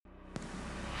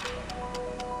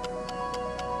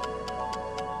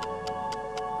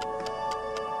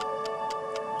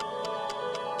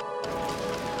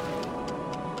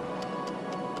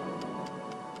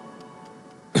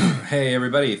Hey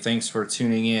everybody, thanks for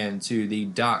tuning in to the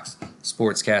Docs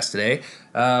Sportscast today.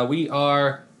 We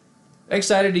are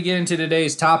excited to get into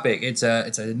today's topic. It's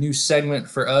a new segment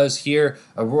for us here.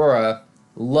 Aurora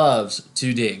loves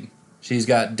to dig. She's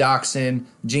got Dachshund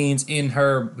genes in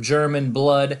her German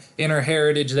blood, in her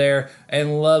heritage there,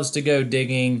 and loves to go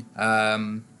digging.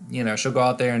 She'll go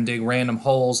out there and dig random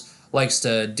holes, likes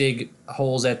to dig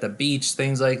holes at the beach,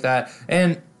 things like that.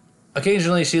 And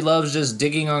occasionally she loves just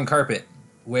digging on carpet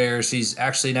where she's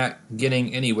actually not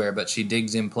getting anywhere, but she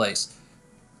digs in place.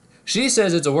 She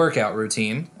says it's a workout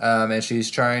routine, and she's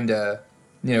trying to,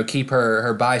 keep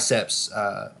her biceps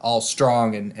all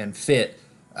strong and fit.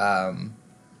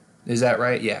 Is that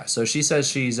right? Yeah. So she says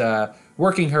she's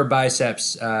working her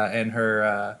biceps and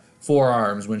her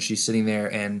forearms when she's sitting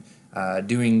there and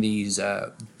doing these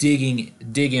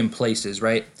dig in places,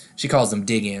 right? She calls them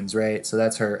dig ins, right? So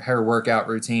that's her workout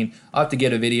routine. I'll have to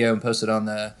get a video and post it on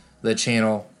the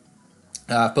channel.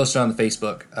 Post it on the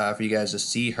Facebook for you guys to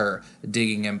see her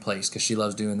digging in place because she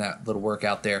loves doing that little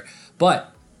workout there.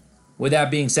 But with that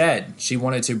being said, she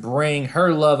wanted to bring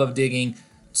her love of digging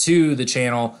to the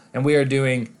channel, and we are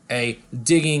doing a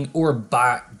digging or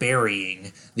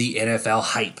burying the NFL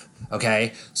hype.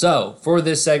 Okay, so for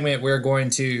this segment, we're going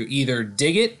to either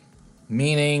dig it,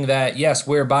 meaning that yes,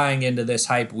 we're buying into this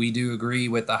hype. We do agree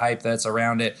with the hype that's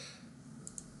around it.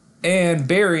 And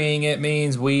burying it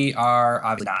means we are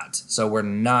obviously not. So we're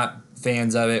not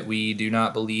fans of it. We do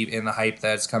not believe in the hype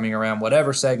that's coming around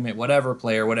whatever segment, whatever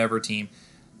player, whatever team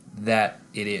that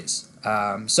it is.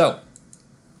 So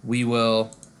we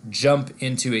will jump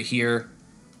into it here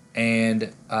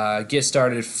and get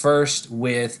started first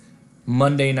with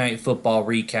Monday Night Football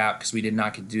recap because we did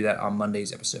not get to do that on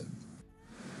Monday's episode.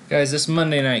 Guys, this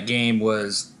Monday night game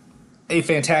was a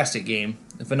fantastic game,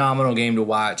 a phenomenal game to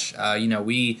watch.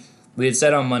 We had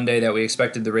said on Monday that we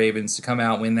expected the Ravens to come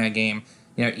out and win that game,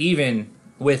 even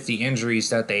with the injuries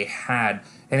that they had.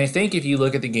 And I think if you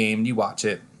look at the game, you watch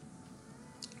it,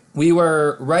 we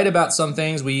were right about some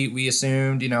things. We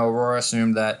assumed, Aurora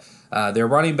assumed that their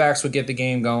running backs would get the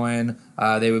game going.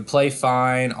 They would play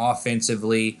fine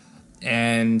offensively.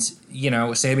 And,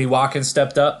 Sammy Watkins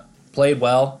stepped up, played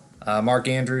well. Mark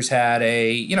Andrews had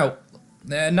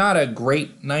not a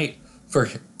great night for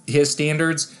his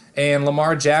standards. And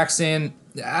Lamar Jackson,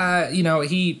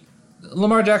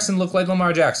 Lamar Jackson looked like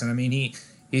Lamar Jackson. I mean,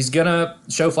 he's going to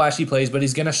show flashy plays, but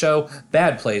he's going to show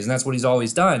bad plays, and that's what he's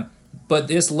always done. But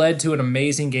this led to an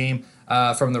amazing game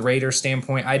from the Raiders'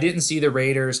 standpoint. I didn't see the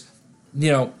Raiders,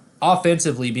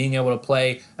 offensively being able to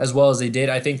play as well as they did.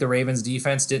 I think the Ravens'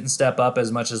 defense didn't step up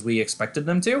as much as we expected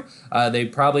them to. They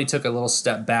probably took a little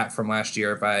step back from last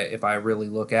year if I really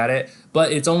look at it.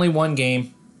 But it's only one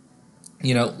game.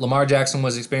 Lamar Jackson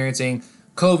was experiencing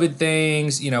COVID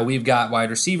things. We've got wide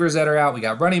receivers that are out. We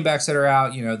got running backs that are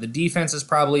out. The defense is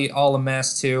probably all a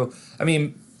mess too. I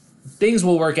mean, things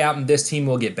will work out and this team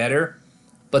will get better.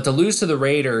 But to lose to the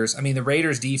Raiders, the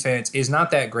Raiders defense is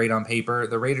not that great on paper.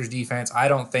 The Raiders defense, I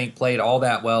don't think, played all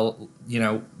that well,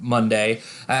 Monday.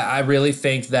 I really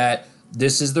think that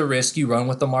this is the risk you run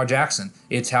with Lamar Jackson.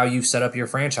 It's how you set up your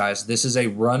franchise. This is a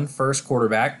run-first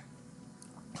quarterback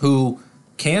who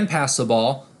can pass the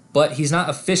ball, but he's not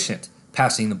efficient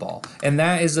passing the ball. And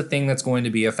that is the thing that's going to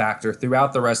be a factor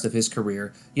throughout the rest of his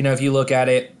career. If you look at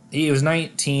it, he was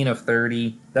 19 of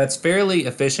 30. That's fairly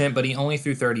efficient, but he only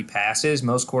threw 30 passes.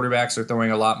 Most quarterbacks are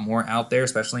throwing a lot more out there,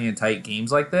 especially in tight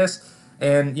games like this.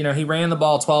 And, he ran the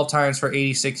ball 12 times for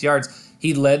 86 yards.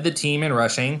 He led the team in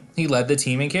rushing. He led the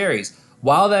team in carries.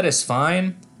 While that is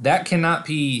fine, that cannot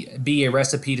be a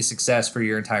recipe to success for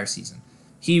your entire season.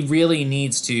 He really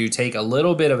needs to take a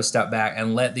little bit of a step back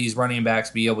and let these running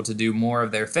backs be able to do more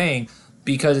of their thing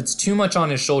because it's too much on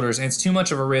his shoulders and it's too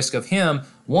much of a risk of him,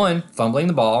 one, fumbling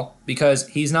the ball because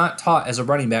he's not taught as a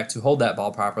running back to hold that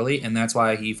ball properly, and that's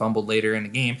why he fumbled later in the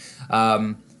game.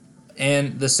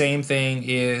 And the same thing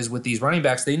is with these running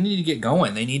backs. They need to get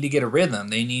going. They need to get a rhythm.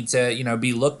 They need to,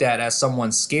 be looked at as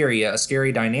someone scary, a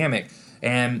scary dynamic.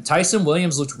 And Tyson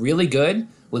Williams looked really good.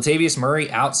 Latavius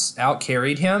Murray out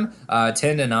carried him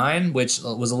 10-9, which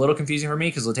was a little confusing for me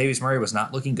because Latavius Murray was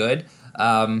not looking good.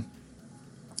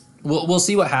 We'll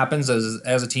see what happens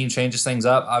as a team changes things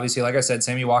up. Obviously, like I said,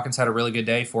 Sammy Watkins had a really good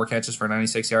day, 4 catches for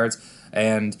 96 yards.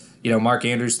 And, Mark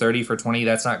Andrews, 30 for 20.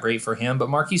 That's not great for him. But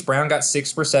Marquise Brown got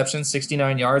 6 receptions,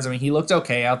 69 yards. He looked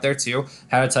okay out there, too.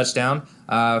 Had a touchdown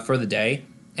for the day.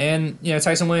 And,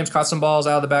 Tyson Williams caught some balls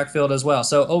out of the backfield as well.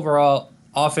 So, overall,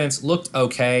 offense looked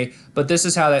okay. But this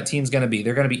is how that team's going to be.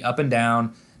 They're going to be up and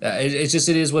down. It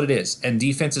is what it is. And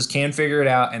defenses can figure it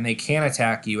out, and they can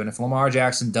attack you. And if Lamar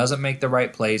Jackson doesn't make the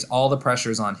right plays, all the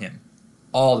pressure's on him.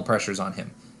 All the pressure's on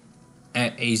him.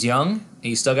 And he's young.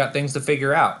 He's still got things to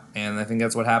figure out. And I think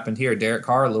that's what happened here. Derek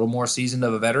Carr, a little more seasoned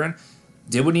of a veteran,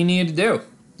 did what he needed to do.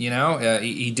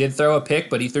 He did throw a pick,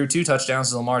 but he threw 2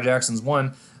 touchdowns to Lamar Jackson's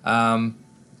 1.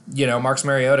 Marcus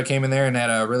Mariota came in there and had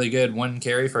a really good 1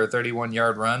 carry for a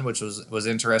 31-yard run, which was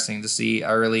interesting to see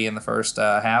early in the first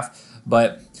half.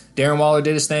 But Darren Waller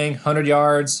did his thing, 100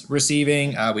 yards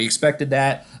receiving. We expected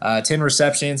that. 10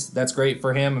 receptions. That's great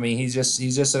for him. I mean, he's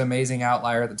just an amazing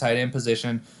outlier at the tight end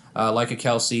position, like a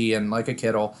Kelsey and like a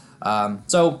Kittle.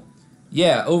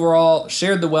 Overall,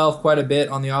 shared the wealth quite a bit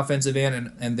on the offensive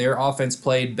end, and their offense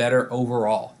played better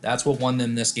overall. That's what won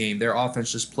them this game. Their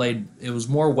offense just played, it was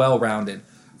more well-rounded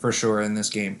for sure in this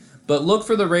game. But look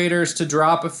for the Raiders to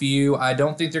drop a few. I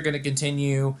don't think they're going to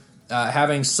continue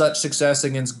having such success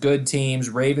against good teams.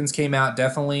 Ravens came out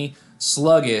definitely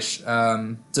sluggish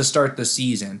to start the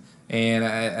season, and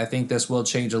I think this will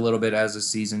change a little bit as the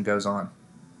season goes on.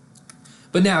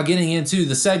 But now getting into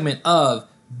the segment of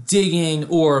digging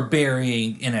or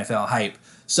burying NFL hype.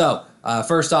 So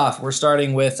first off, we're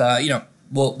starting with,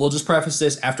 we'll just preface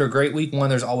this. After a great week 1,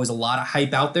 there's always a lot of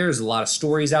hype out there. There's a lot of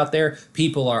stories out there.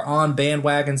 People are on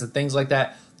bandwagons and things like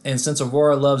that. And since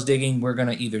Aurora loves digging, we're going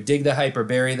to either dig the hype or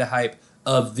bury the hype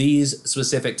of these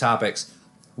specific topics.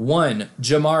 1,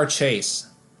 Ja'Marr Chase.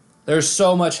 There's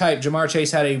so much hype. Ja'Marr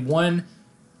Chase had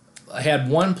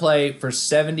one play for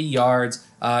 70 yards.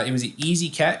 It was an easy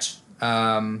catch.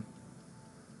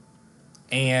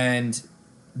 And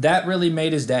that really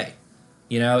made his day.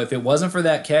 If it wasn't for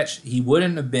that catch, he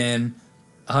wouldn't have been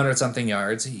 100-something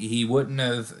yards. He wouldn't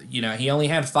have, he only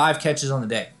had 5 catches on the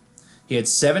day. He had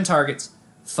 7 targets,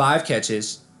 5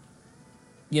 catches.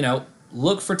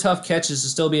 Look for tough catches to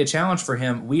still be a challenge for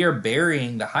him. We are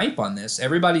burying the hype on this.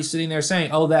 Everybody's sitting there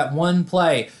saying, oh, that one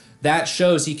play, that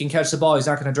shows he can catch the ball. He's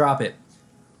not going to drop it.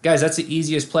 Guys, that's the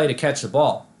easiest play to catch the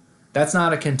ball. That's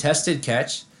not a contested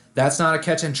catch. That's not a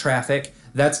catch in traffic.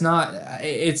 It's not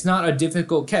a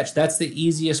difficult catch. That's the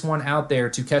easiest one out there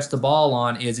to catch the ball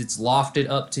on. Is it's lofted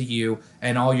up to you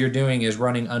and all you're doing is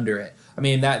running under it. I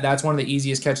mean, that's one of the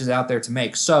easiest catches out there to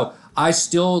make. So I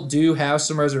still do have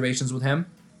some reservations with him.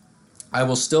 I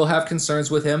will still have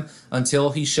concerns with him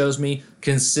until he shows me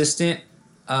consistent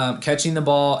catching the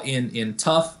ball in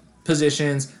tough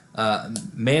positions,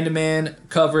 man-to-man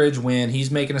coverage when he's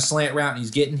making a slant route and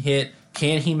he's getting hit.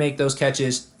 Can he make those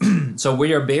catches? So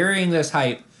we are burying this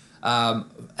hype.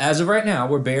 As of right now,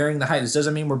 we're burying the hype. This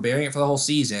doesn't mean we're burying it for the whole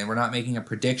season. We're not making a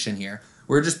prediction here.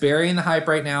 We're just burying the hype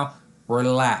right now.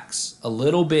 Relax a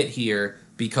little bit here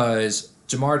because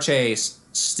Ja'Marr Chase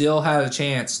still had a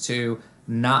chance to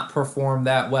not perform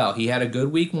that well. He had a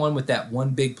good week 1 with that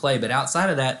one big play, but outside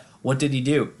of that, what did he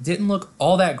do? Didn't look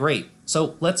all that great.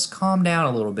 So let's calm down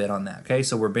a little bit on that, okay?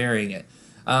 So we're burying it.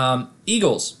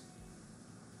 Eagles.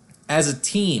 As a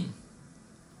team,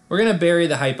 we're going to bury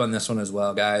the hype on this one as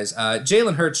well, guys.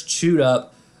 Jalen Hurts chewed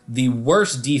up the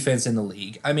worst defense in the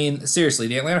league. I mean, seriously,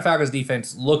 the Atlanta Falcons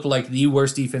defense looked like the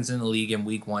worst defense in the league in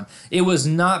week 1. It was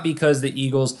not because the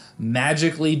Eagles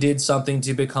magically did something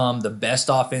to become the best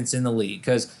offense in the league,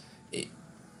 because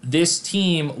this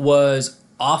team was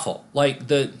awful. Like,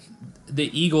 the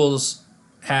Eagles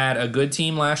had a good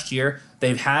team last year.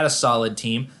 They've had a solid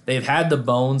team. They've had the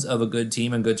bones of a good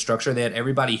team and good structure. They had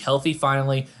everybody healthy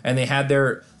finally, and they had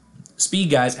their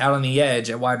speed guys out on the edge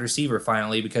at wide receiver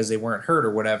finally because they weren't hurt or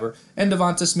whatever. And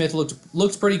Devonta Smith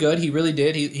looked pretty good. He really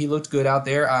did. He looked good out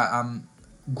there. I'm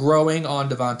growing on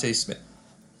Devonta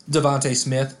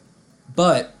Smith.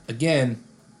 But, again,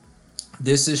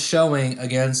 this is showing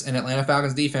against an Atlanta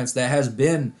Falcons defense that has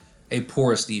been a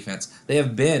porous defense. They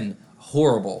have been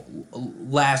horrible,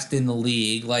 last in the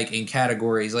league, like in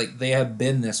categories, like they have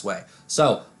been this way.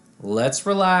 So let's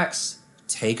relax,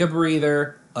 take a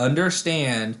breather,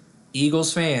 understand,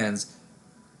 Eagles fans,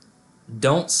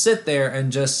 don't sit there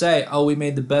and just say, oh, we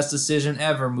made the best decision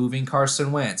ever moving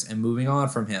Carson Wentz and moving on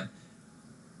from him.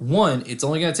 1, it's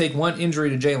only going to take 1 injury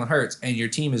to Jalen Hurts and your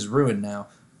team is ruined now.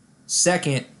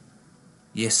 2nd,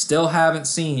 you still haven't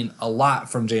seen a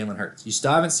lot from Jalen Hurts. You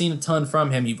still haven't seen a ton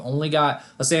from him. You've only got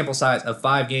a sample size of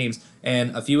 5 games,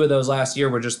 and a few of those last year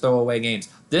were just throwaway games.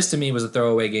 This, to me, was a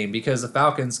throwaway game because the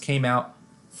Falcons came out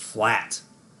flat.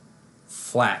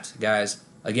 Flat, guys.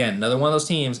 Again, another one of those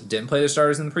teams didn't play their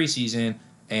starters in the preseason,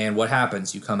 and what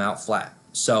happens? You come out flat.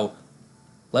 So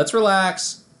let's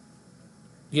relax.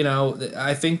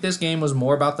 I think this game was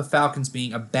more about the Falcons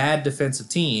being a bad defensive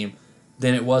team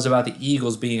than it was about the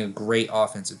Eagles being a great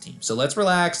offensive team. So let's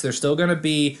relax. They're still going to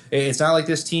be – it's not like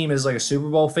this team is like a Super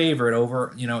Bowl favorite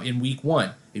over, in week 1.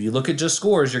 If you look at just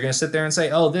scores, you're going to sit there and say,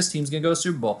 oh, this team's going to go to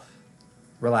Super Bowl.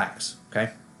 Relax,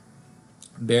 okay?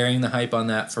 Burying the hype on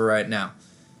that for right now.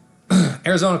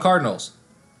 Arizona Cardinals.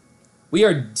 We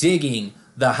are digging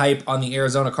the hype on the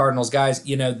Arizona Cardinals, guys.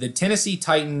 You know, the Tennessee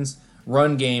Titans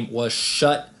run game was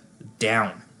shut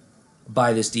down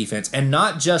by this defense. And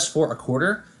not just for a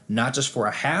quarter, not just for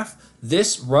a half.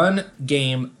 This run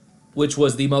game, which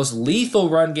was the most lethal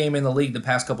run game in the league the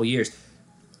past couple years,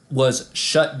 was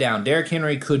shut down. Derrick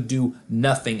Henry could do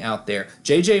nothing out there.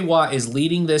 J.J. Watt is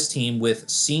leading this team with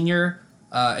senior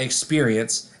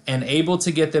experience and able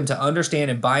to get them to understand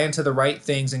and buy into the right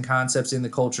things and concepts in the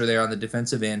culture there on the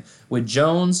defensive end. With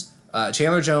Jones,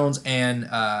 Chandler Jones, and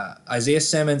Isaiah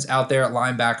Simmons out there at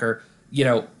linebacker, you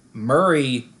know,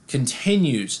 Kyler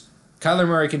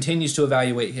Murray continues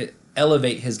to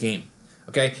elevate his game.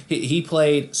 Okay, he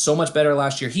played so much better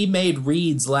last year. He made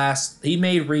reads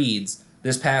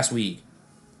this past week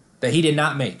that he did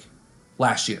not make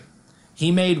last year. He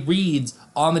made reads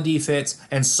on the defense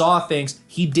and saw things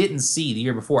he didn't see the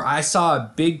year before. I saw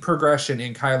a big progression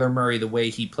in Kyler Murray the way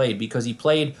he played because he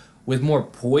played with more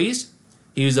poise.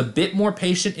 He was a bit more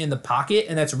patient in the pocket,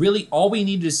 and that's really all we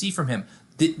needed to see from him.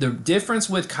 The difference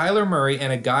with Kyler Murray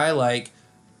and a guy like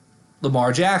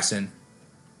Lamar Jackson,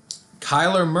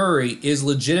 Kyler Murray is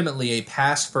legitimately a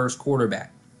pass-first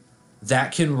quarterback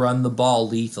that can run the ball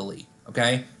lethally,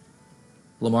 okay?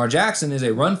 Lamar Jackson is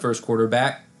a run-first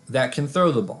quarterback that can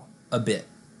throw the ball a bit.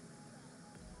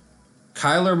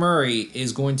 Kyler Murray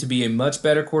is going to be a much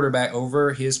better quarterback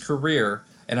over his career,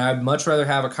 and I'd much rather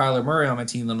have a Kyler Murray on my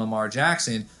team than Lamar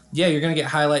Jackson. Yeah, you're going to get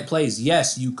highlight plays.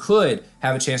 Yes, you could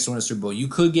have a chance to win a Super Bowl. You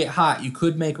could get hot. You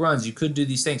could make runs. You could do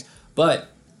these things. But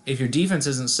if your defense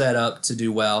isn't set up to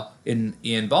do well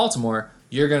in Baltimore,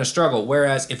 you're going to struggle.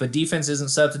 Whereas if a defense isn't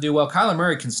set up to do well, Kyler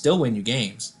Murray can still win you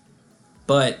games.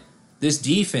 But this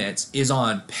defense is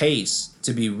on pace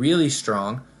to be really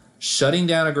strong, shutting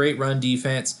down a great run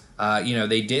defense.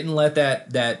 They didn't let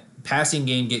that passing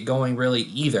game get going really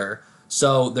either.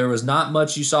 So there was not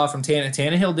much you saw from Tannehill.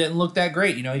 Tannehill didn't look that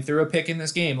great. You know, he threw a pick in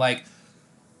this game. Like,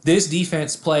 this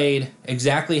defense played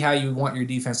exactly how you want your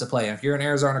defense to play. And if you're an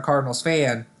Arizona Cardinals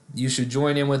fan, you should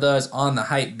join in with us on the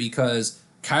hype because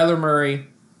Kyler Murray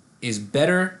is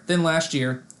better than last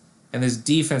year, and this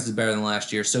defense is better than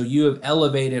last year. So you have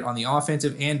elevated on the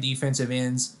offensive and defensive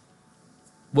ends.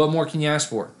 What more can you ask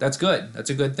for? That's good. That's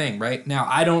a good thing, right? Now,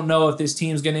 I don't know if this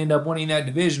team's going to end up winning that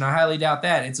division. I highly doubt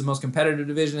that. It's the most competitive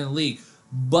division in the league.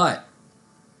 But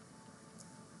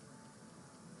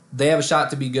they have a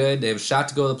shot to be good. They have a shot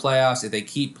to go to the playoffs if they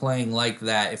keep playing like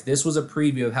that. If this was a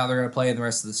preview of how they're going to play in the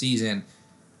rest of the season,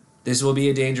 this will be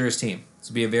a dangerous team. This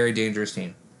will be a very dangerous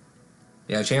team.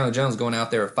 Yeah, Chandler Jones going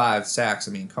out there with 5 sacks.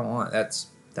 I mean, come on. That's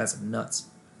nuts.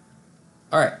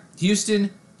 All right,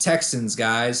 Houston Texans,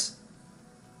 guys.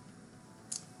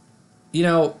 You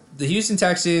know, the Houston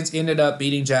Texans ended up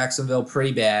beating Jacksonville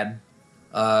pretty bad.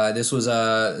 This was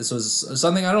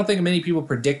something I don't think many people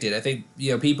predicted. I think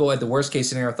people at the worst case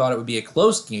scenario thought it would be a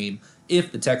close game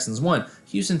if the Texans won.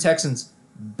 Houston Texans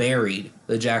buried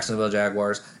the Jacksonville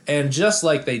Jaguars, and just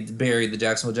like they buried the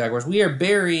Jacksonville Jaguars, we are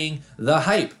burying the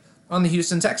hype on the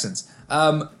Houston Texans.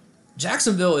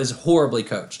 Jacksonville is horribly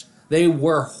coached. They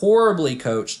were horribly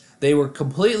coached. They were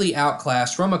completely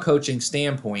outclassed from a coaching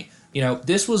standpoint. You know,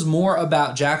 this was more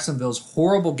about Jacksonville's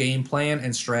horrible game plan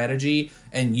and strategy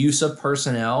and use of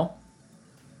personnel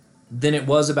than it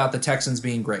was about the Texans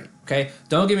being great, okay?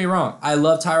 Don't get me wrong. I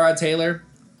love Tyrod Taylor.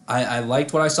 I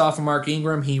liked what I saw from Mark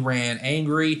Ingram. He ran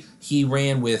angry. He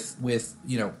ran with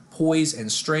poise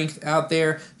and strength out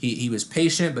there. He was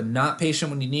patient, but not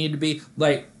patient when he needed to be.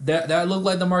 Like, that looked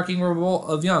like the Mark Ingram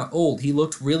of old. He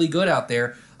looked really good out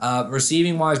there.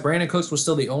 Receiving-wise, Brandon Cooks was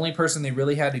still the only person they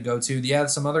really had to go to. Yeah,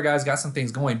 some other guys got some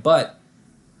things going, but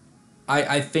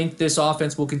I think this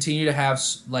offense will continue to have,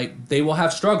 they will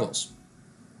have struggles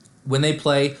when they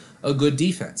play a good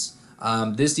defense.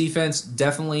 This defense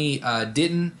definitely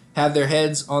didn't have their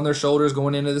heads on their shoulders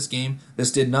going into this game. This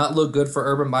did not look good for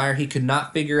Urban Meyer. He could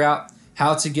not figure out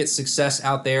how to get success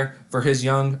out there for his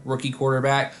young rookie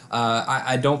quarterback.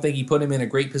 I don't think he put him in a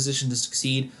great position to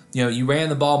succeed. You know, you ran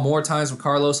the ball more times with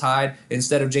Carlos Hyde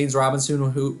instead of James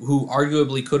Robinson, who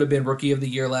arguably could have been Rookie of the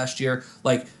Year last year.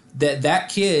 Like, that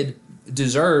kid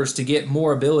deserves to get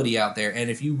more ability out there. And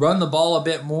if you run the ball a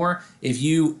bit more, if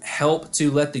you help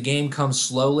to let the game come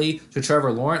slowly to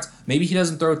Trevor Lawrence, maybe he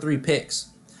doesn't throw 3 picks.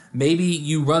 Maybe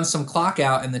you run some clock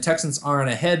out and the Texans aren't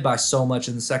ahead by so much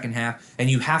in the second half, and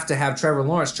you have to have Trevor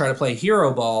Lawrence try to play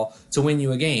hero ball to win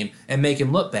you a game and make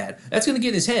him look bad. That's going to get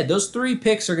in his head. Those 3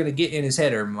 picks are going to get in his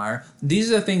head, Urban Meyer. These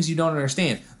are the things you don't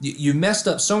understand. You messed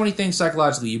up so many things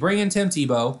psychologically. You bring in Tim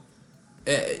Tebow.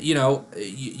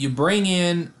 You bring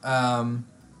in Tim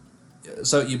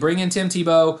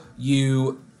Tebow.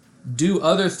 You do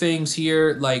other things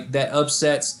here like that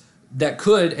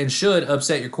could and should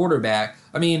upset your quarterback.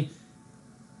 I mean,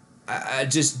 I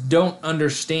just don't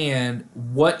understand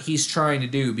what he's trying to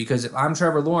do, because if I'm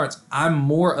Trevor Lawrence, I'm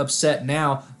more upset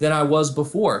now than I was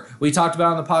before. We talked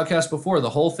about on the podcast before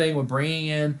the whole thing with bringing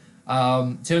in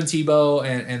Tim Tebow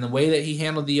and the way that he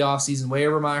handled the offseason, the way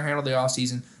Urban Meyer handled the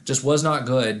offseason just was not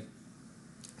good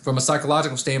from a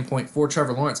psychological standpoint for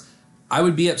Trevor Lawrence. I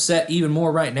would be upset even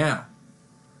more right now,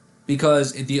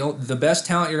 because if the best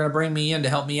talent you're going to bring me in to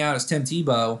help me out is Tim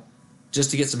Tebow, just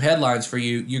to get some headlines for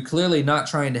you, you're clearly not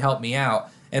trying to help me out.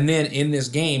 And then in this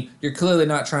game, you're clearly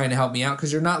not trying to help me out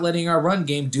because you're not letting our run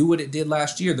game do what it did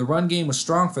last year. The run game was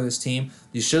strong for this team.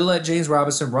 You should have let James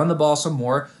Robinson run the ball some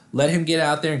more, let him get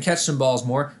out there and catch some balls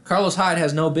more. Carlos Hyde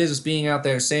has no business being out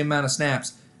there the same amount of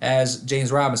snaps as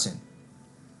James Robinson.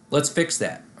 Let's fix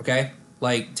that, okay?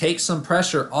 Like, take some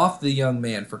pressure off the young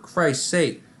man, for Christ's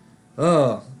sake.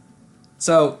 Oh.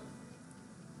 So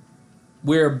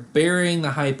we're burying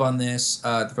the hype on this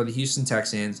for the Houston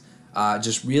Texans.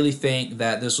 Just really think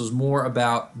that this was more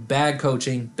about bad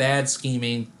coaching, bad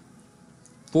scheming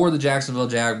for the Jacksonville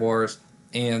Jaguars.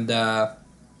 And,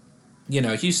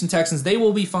 Houston Texans, they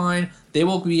will be fine. They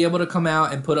will be able to come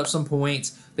out and put up some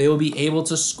points. They will be able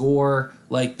to score.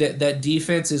 Like, that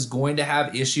defense is going to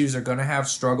have issues. They're going to have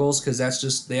struggles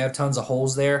because they have tons of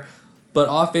holes there. But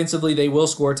offensively, they will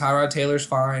score. Tyrod Taylor's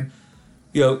fine.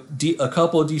 A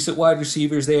couple of decent wide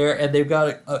receivers there, and they've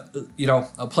got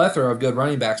a plethora of good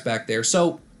running backs back there.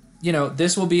 So,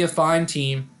 this will be a fine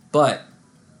team, but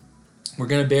we're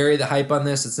going to bury the hype on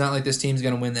this. It's not like this team's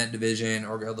going to win that division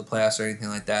or go to the playoffs or anything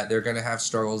like that. They're going to have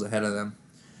struggles ahead of them.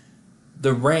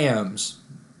 The Rams,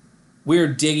 we're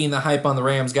digging the hype on the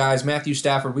Rams, guys. Matthew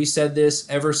Stafford, we said this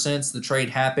ever since the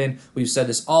trade happened. We've said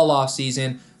this all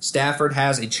offseason. Stafford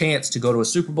has a chance to go to a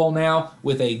Super Bowl now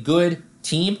with a good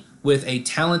team, with a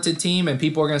talented team, and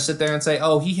people are going to sit there and say,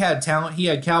 oh, he had talent. He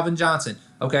had Calvin Johnson.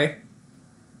 Okay.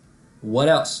 What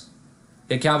else?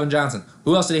 He had Calvin Johnson.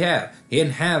 Who else did he have? He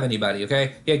didn't have anybody,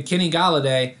 okay? He had Kenny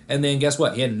Golladay, and then guess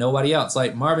what? He had nobody else.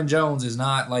 Like, Marvin Jones is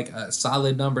not like a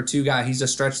solid number 2 guy. He's a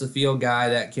stretch-the-field guy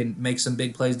that can make some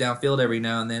big plays downfield every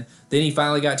now and then. Then he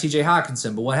finally got T.J.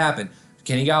 Hockenson, but what happened?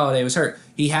 Kenny Golladay was hurt.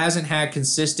 He hasn't had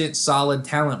consistent, solid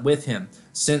talent with him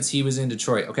since he was in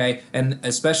Detroit, okay? And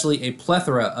especially a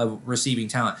plethora of receiving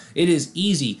talent. It is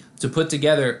easy to put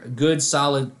together a good,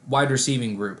 solid wide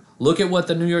receiving group. Look at what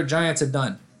the New York Giants have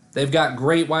done. They've got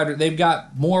they've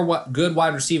got more good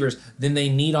wide receivers than they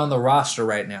need on the roster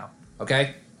right now,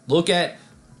 okay? Look at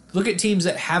teams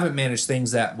that haven't managed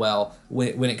things that well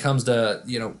when it comes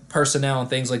to, personnel and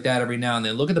things like that every now and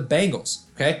then. Look at the Bengals,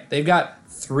 okay? They've got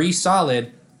 3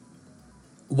 solid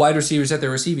wide receivers at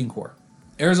their receiving core.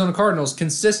 Arizona Cardinals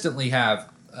consistently have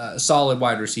solid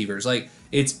wide receivers. Like,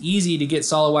 it's easy to get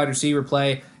solid wide receiver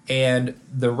play, and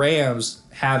the Rams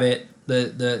have it.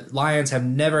 The Lions have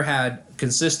never had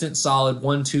consistent, solid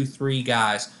 1, 2, 3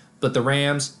 guys, but the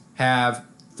Rams have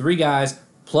 3 guys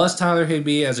plus Tyler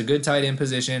Higbee as a good tight end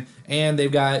position, and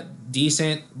they've got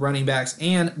decent running backs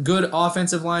and good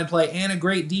offensive line play and a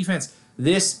great defense.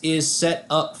 This is set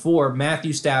up for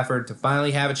Matthew Stafford to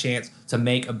finally have a chance to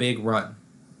make a big run.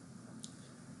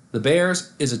 The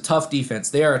Bears is a tough defense.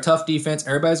 They are a tough defense.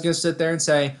 Everybody's going to sit there and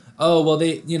say, oh, well,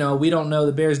 we don't know.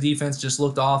 The Bears defense just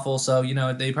looked awful, so,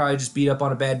 they probably just beat up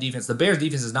on a bad defense. The Bears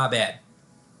defense is not bad.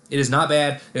 It is not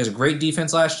bad. It was a great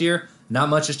defense last year. Not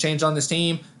much has changed on this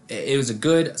team. It was a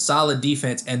good, solid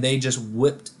defense, and they just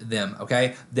whipped them,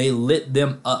 okay? They lit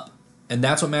them up, and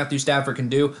that's what Matthew Stafford can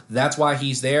do. That's why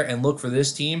he's there, and look for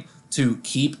this team to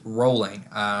keep rolling.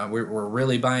 We're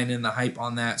really buying in the hype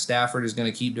on that. Stafford is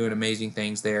going to keep doing amazing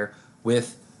things there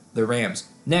with the Rams.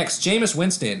 Next, Jameis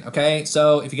Winston, okay?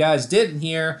 So if you guys didn't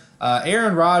hear,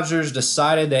 Aaron Rodgers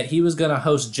decided that he was going to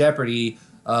host Jeopardy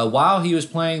while he was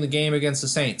playing the game against the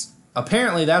Saints.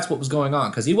 Apparently, that's what was going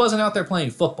on, because he wasn't out there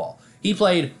playing football. He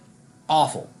played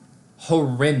awful,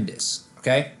 horrendous,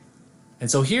 okay?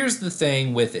 And so here's the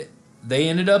thing with it. They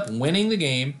ended up winning the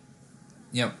game,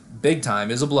 big time.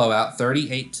 It was a blowout,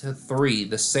 38-3.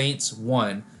 The Saints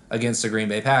won against the Green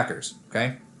Bay Packers,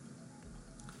 okay?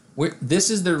 This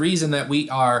is the reason that we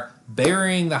are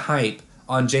burying the hype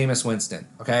on Jameis Winston,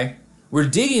 okay? We're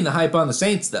digging the hype on the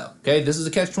Saints, though, okay? This is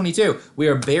a catch-22. We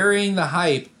are burying the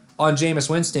hype on Jameis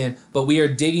Winston, but we are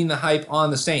digging the hype on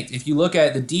the Saints. If you look at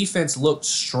it, the defense looked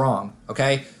strong,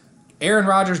 okay? Aaron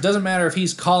Rodgers, doesn't matter if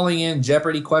he's calling in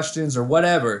Jeopardy questions or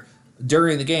whatever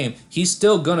during the game, he's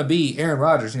still going to be Aaron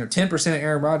Rodgers. 10% of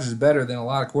Aaron Rodgers is better than a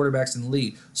lot of quarterbacks in the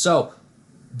league. So,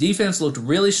 defense looked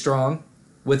really strong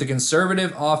with a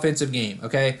conservative offensive game,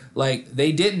 okay? Like,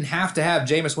 they didn't have to have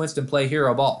Jameis Winston play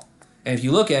hero ball. And if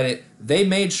you look at it, they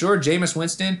made sure Jameis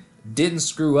Winston didn't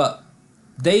screw up.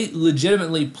 They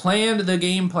legitimately planned the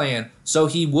game plan so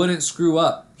he wouldn't screw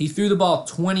up. He threw the ball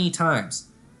 20 times.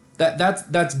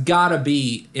 That's got to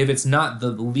be, if it's not the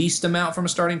least amount from a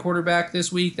starting quarterback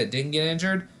this week that didn't get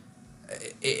injured,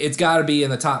 it's got to be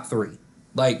in the top 3.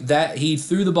 Like that, he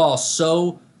threw the ball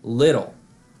so little,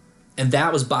 and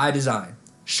that was by design.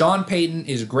 Sean Payton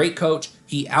is a great coach.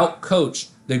 He outcoached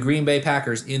the Green Bay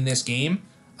Packers in this game.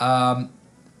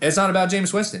 It's not about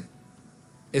Jameis Winston.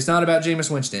 It's not about Jameis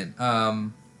Winston.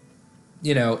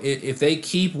 If they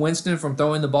keep Winston from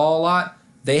throwing the ball a lot,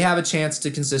 they have a chance to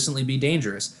consistently be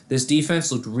dangerous. This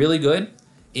defense looked really good.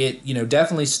 It,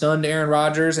 definitely stunned Aaron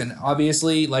Rodgers, and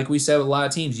obviously, like we said with a lot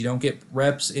of teams, you don't get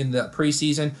reps in the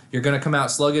preseason. You're going to come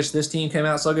out sluggish. This team came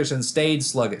out sluggish and stayed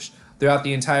sluggish throughout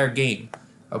the entire game.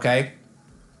 Okay?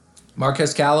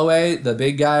 Marquez Callaway, the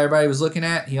big guy everybody was looking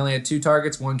at, he only had 2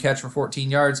 targets, 1 catch for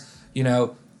 14 yards.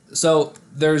 So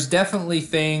there's definitely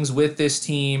things with this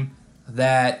team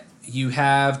that you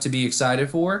have to be excited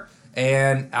for.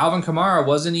 And Alvin Kamara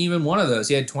wasn't even one of those.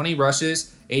 He had 20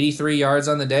 rushes, 83 yards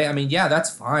on the day. I mean, yeah, that's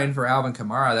fine for Alvin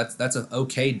Kamara. That's an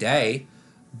okay day.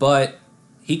 But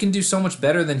he can do so much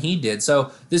better than he did.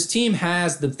 So this team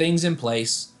has the things in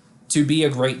place to be a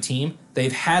great team.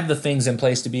 They've had the things in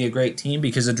place to be a great team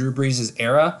because of Drew Brees'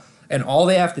 era. And all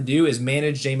they have to do is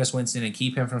manage Jameis Winston and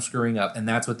keep him from screwing up. And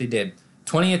that's what they did.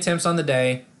 20 attempts on the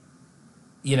day.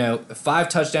 5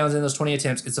 touchdowns in those 20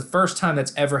 attempts. It's the first time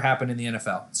that's ever happened in the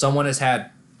NFL. Someone has had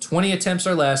 20 attempts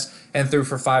or less and threw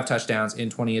for 5 touchdowns in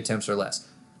 20 attempts or less.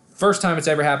 First time it's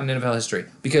ever happened in NFL history.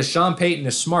 Because Sean Payton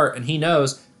is smart and he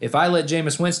knows if I let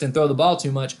Jameis Winston throw the ball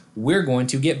too much, we're going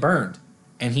to get burned.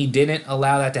 And he didn't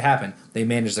allow that to happen. They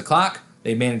managed the clock,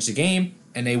 they managed the game,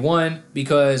 and they won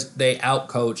because they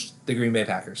outcoached the Green Bay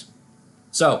Packers.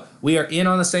 So we are in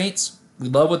on the Saints. We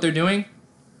love what they're doing.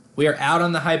 We are out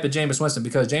on the hype of Jameis Winston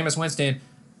because Jameis Winston,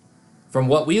 from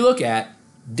what we look at,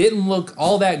 didn't look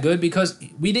all that good because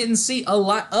we didn't see a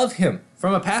lot of him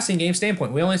from a passing game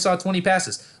standpoint. We only saw 20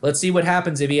 passes. Let's see what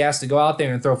happens if he has to go out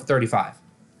there and throw for 35.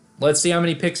 Let's see how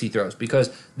many picks he throws because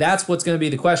that's what's going to be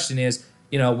the question is,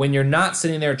 when you're not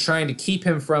sitting there trying to keep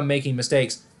him from making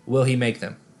mistakes, will he make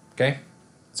them? Okay?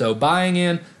 So buying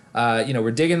in,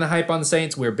 we're digging the hype on the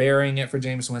Saints. We're burying it for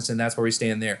Jameis Winston. That's where we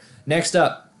stand there. Next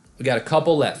up, we got a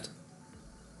couple left.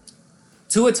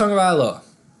 Tua Tagovailoa,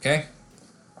 okay?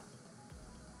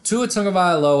 Tua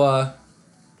Tagovailoa,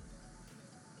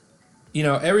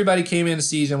 everybody came into the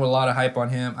season with a lot of hype on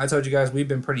him. I told you guys we've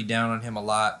been pretty down on him a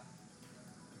lot.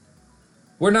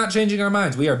 We're not changing our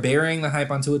minds. We are burying the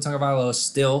hype on Tua Tagovailoa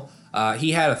still.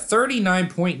 He had a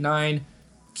 39.9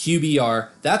 QBR.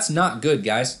 That's not good,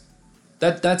 guys.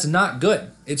 That's not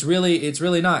good. It's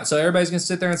really not. So everybody's going to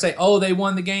sit there and say, oh, they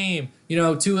won the game.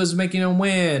 Tua's making them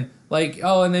win.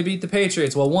 And they beat the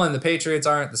Patriots. Well, one, the Patriots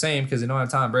aren't the same because they don't have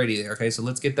Tom Brady there, okay? So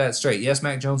let's get that straight. Yes,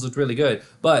 Mac Jones looked really good.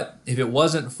 But if it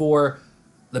wasn't for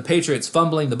the Patriots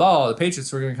fumbling the ball, the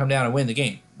Patriots were going to come down and win the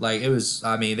game.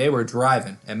 They were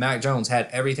driving. And Mac Jones had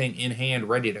everything in hand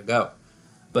ready to go.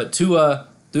 But Tua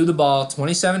threw the ball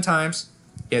 27 times.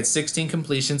 He had 16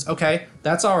 completions. Okay,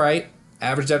 that's all right.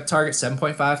 Average depth target,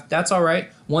 7.5. That's all right.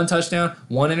 1 touchdown,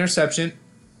 1 interception.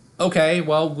 Okay,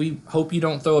 well, we hope you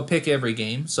don't throw a pick every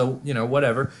game. So,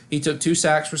 whatever. He took 2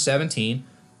 sacks for 17,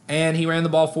 and he ran the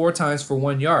ball 4 times for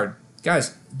 1 yard.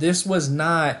 Guys, this was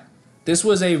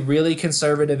a really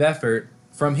conservative effort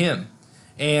from him.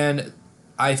 And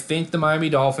I think the Miami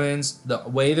Dolphins, the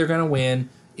way they're going to win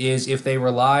is if they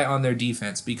rely on their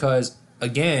defense. Because,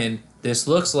 again, this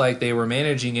looks like they were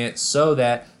managing it so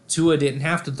that Tua didn't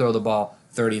have to throw the ball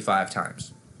 35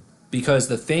 times. Because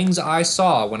the things I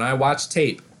saw when I watched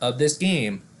tape of this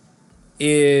game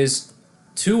is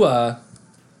Tua,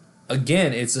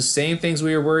 again, it's the same things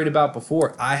we were worried about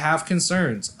before. I have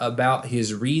concerns about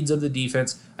his reads of the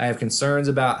defense. I have concerns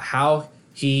about how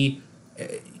he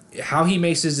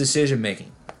makes his decision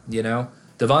making.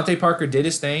 Devontae Parker did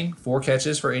his thing, 4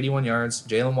 catches for 81 yards.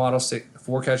 Jalen Waddle,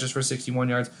 4 catches for 61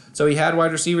 yards. So he had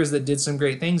wide receivers that did some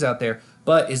great things out there.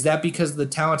 But is that because of the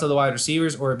talent of the wide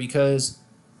receivers or because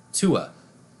Tua?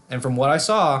 And from what I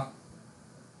saw,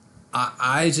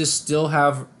 I just still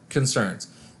have concerns.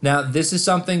 Now, this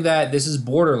is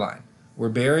borderline. We're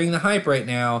burying the hype right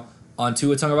now on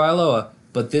Tua Tagovailoa,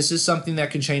 but this is something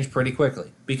that can change pretty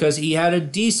quickly because he had a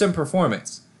decent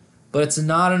performance. But it's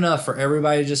not enough for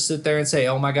everybody to just sit there and say,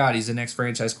 oh my God, he's the next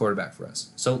franchise quarterback for us.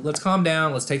 So let's calm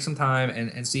down. Let's take some time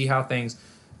and see how things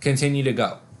continue to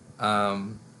go.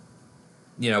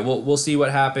 We'll see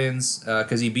what happens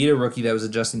because he beat a rookie that was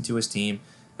adjusting to his team.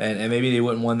 And maybe they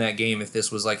wouldn't won that game if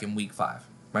this was like in week 5,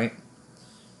 right?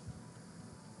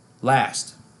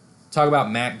 Last, talk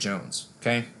about Mac Jones,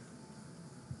 okay?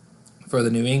 For the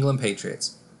New England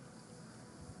Patriots.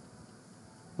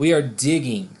 We are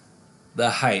digging the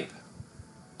hype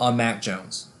on Mac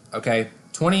Jones, okay?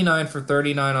 29 for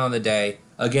 39 on the day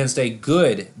against a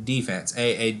good defense.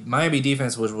 A Miami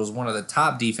defense which was one of the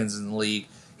top defenses in the league.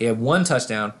 He had 1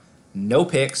 touchdown, no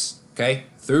picks, okay?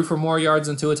 Threw for more yards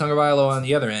than Tua Tagovailoa on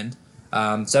the other end.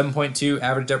 7.2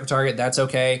 average depth per target, that's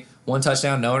okay. 1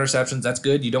 touchdown, no interceptions, that's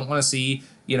good. You don't want to see,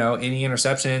 any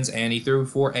interceptions, and he threw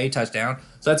for a touchdown.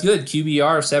 So that's good.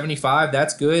 QBR of 75,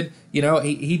 that's good.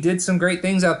 He did some great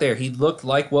things out there. He looked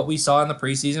like what we saw in the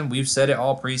preseason. We've said it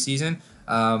all preseason.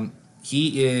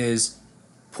 He is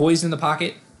poised in the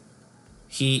pocket.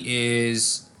 He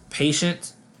is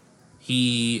patient.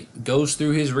 He goes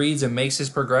through his reads and makes his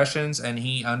progressions, and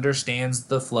he understands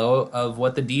the flow of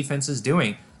what the defense is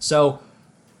doing. So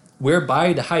we're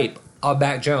buying the hype on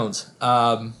Mac Jones.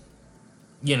 There's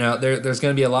going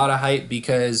to be a lot of hype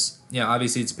because,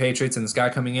 obviously it's Patriots and this guy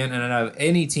coming in, and out of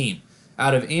any team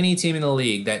in the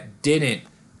league that didn't,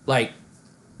 not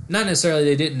necessarily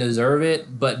they didn't deserve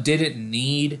it, but didn't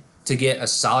need to get a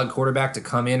solid quarterback to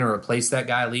come in or replace that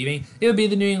guy leaving, it would be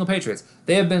the New England Patriots.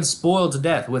 They have been spoiled to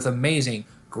death with amazing,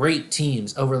 great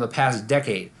teams over the past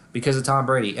decade because of Tom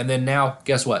Brady. And then now,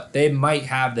 guess what? They might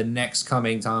have the next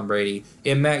coming Tom Brady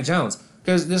in Mac Jones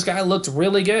because this guy looked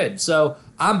really good. So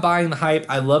I'm buying the hype.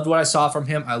 I loved what I saw from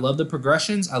him. I love the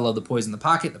progressions. I love the poise in the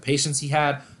pocket, the patience he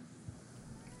had.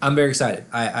 I'm very excited.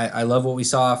 I love what we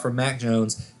saw from Mac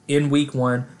Jones in week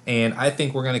 1, and I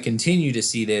think we're going to continue to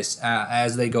see this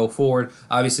as they go forward.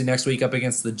 Obviously, next week up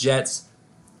against the Jets,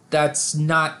 that's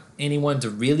not anyone to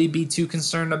really be too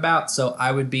concerned about. So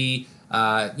I would be,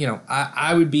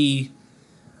 I would be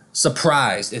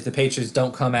surprised if the Patriots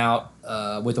don't come out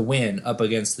with a win up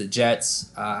against the Jets.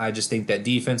 I just think that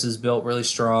defense is built really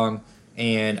strong,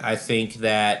 and I think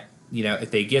that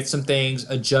if they get some things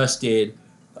adjusted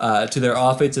to their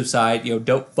offensive side,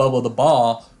 don't fumble the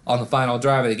ball on the final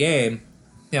drive of the game,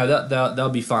 they'll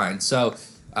be fine. So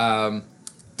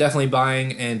definitely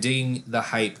buying and digging the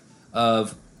hype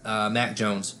of Mac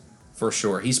Jones for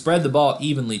sure. He spread the ball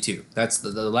evenly too. That's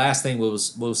the last thing we'll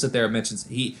sit there and mention.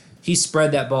 He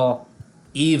spread that ball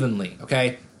evenly.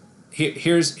 Okay,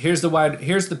 here's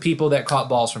the people that caught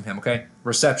balls from him. Okay,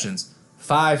 receptions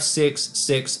 5, 6,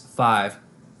 6, 5,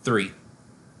 3.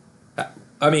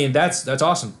 I mean that's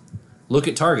awesome. Look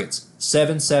at targets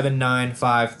 7, 7, 9,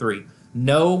 5, 3.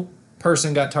 No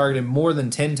person got targeted more than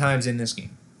 10 times in this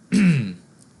game.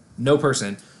 No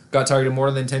person got targeted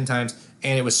more than 10 times,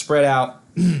 and it was spread out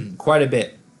quite a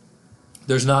bit.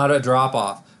 There's not a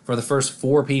drop-off for the first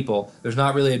 4 people. There's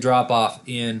not really a drop-off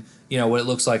in what it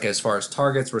looks like as far as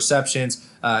targets, receptions,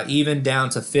 even down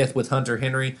to 5th with Hunter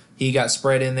Henry. He got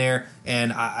spread in there,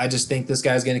 and I just think this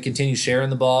guy's going to continue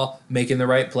sharing the ball, making the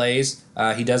right plays.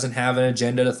 He doesn't have an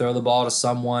agenda to throw the ball to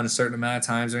someone a certain amount of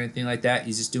times or anything like that.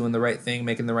 He's just doing the right thing,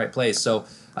 making the right plays. So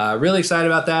really excited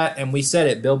about that, and we said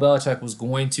it. Bill Belichick was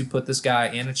going to put this guy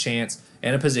in a chance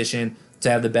and a position to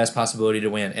have the best possibility to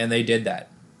win, and they did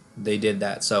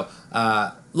that. So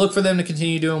look for them to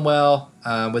continue doing well.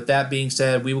 With that being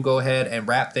said, we will go ahead and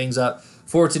wrap things up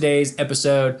for today's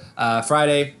episode.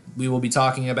 Friday, we will be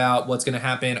talking about what's going to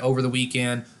happen over the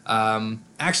weekend.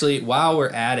 Actually, while we're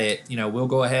at it, we'll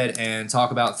go ahead and talk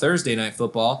about Thursday night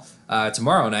football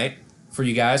tomorrow night for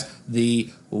you guys. The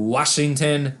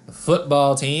Washington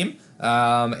football team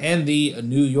and the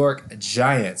New York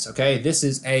Giants. Okay, this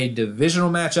is a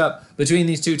divisional matchup between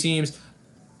these two teams.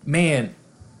 Man,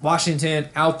 Washington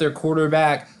out their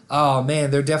quarterback. Oh,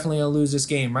 man, they're definitely going to lose this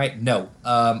game, right? No.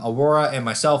 Aurora and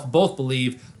myself both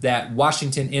believe that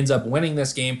Washington ends up winning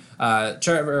this game.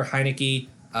 Trevor Heineke,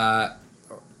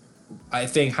 I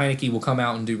think Heineke will come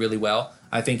out and do really well.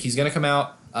 I think he's going to come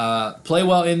out, play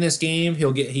well in this game.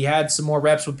 He had some more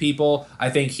reps with people. I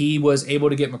think he was able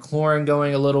to get McLaurin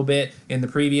going a little bit in the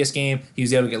previous game. He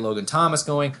was able to get Logan Thomas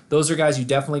going. Those are guys you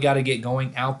definitely got to get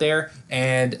going out there.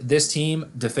 And this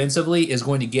team defensively is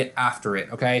going to get after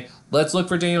it, okay? Let's look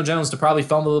for Daniel Jones to probably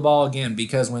fumble the ball again,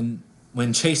 because when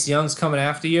Chase Young's coming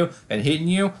after you and hitting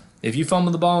you, if you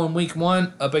fumble the ball in week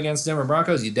 1 up against Denver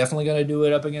Broncos, you're definitely going to do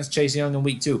it up against Chase Young in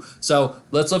week 2. So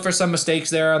let's look for some mistakes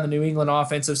there on the New England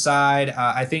offensive side.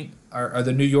 I think, or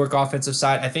the New York offensive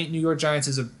side. I think New York Giants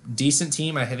is a decent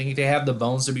team. I think they have the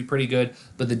bones to be pretty good,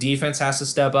 but the defense has to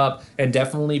step up and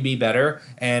definitely be better.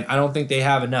 And I don't think they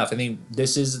have enough. I think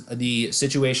this is the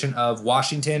situation of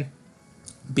Washington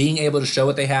being able to show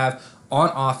what they have on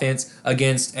offense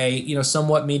against a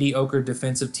somewhat mediocre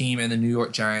defensive team in the New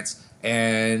York Giants.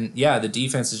 And yeah, the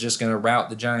defense is just going to rout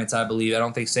the Giants, I believe. I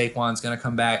don't think Saquon's going to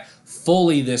come back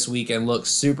fully this week and look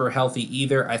super healthy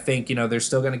either. I think, they're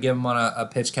still going to give him on a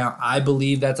pitch count. I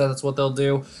believe that's what they'll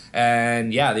do.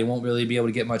 And yeah, they won't really be able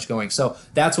to get much going. So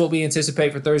that's what we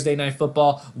anticipate for Thursday Night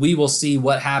Football. We will see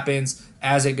what happens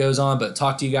as it goes on, but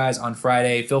talk to you guys on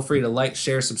Friday. Feel free to like,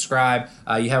 share, subscribe.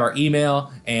 You have our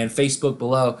email and Facebook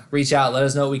below. Reach out. Let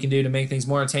us know what we can do to make things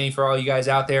more entertaining for all you guys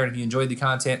out there. And if you enjoyed the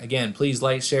content, again, please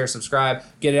like, share, subscribe.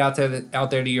 Get it out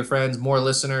there to your friends. More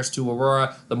listeners to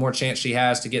Aurora, the more chance she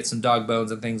has to get some dog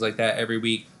bones and things like that every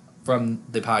week from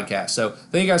the podcast. So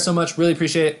thank you guys so much. Really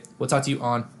appreciate it. We'll talk to you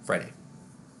on Friday.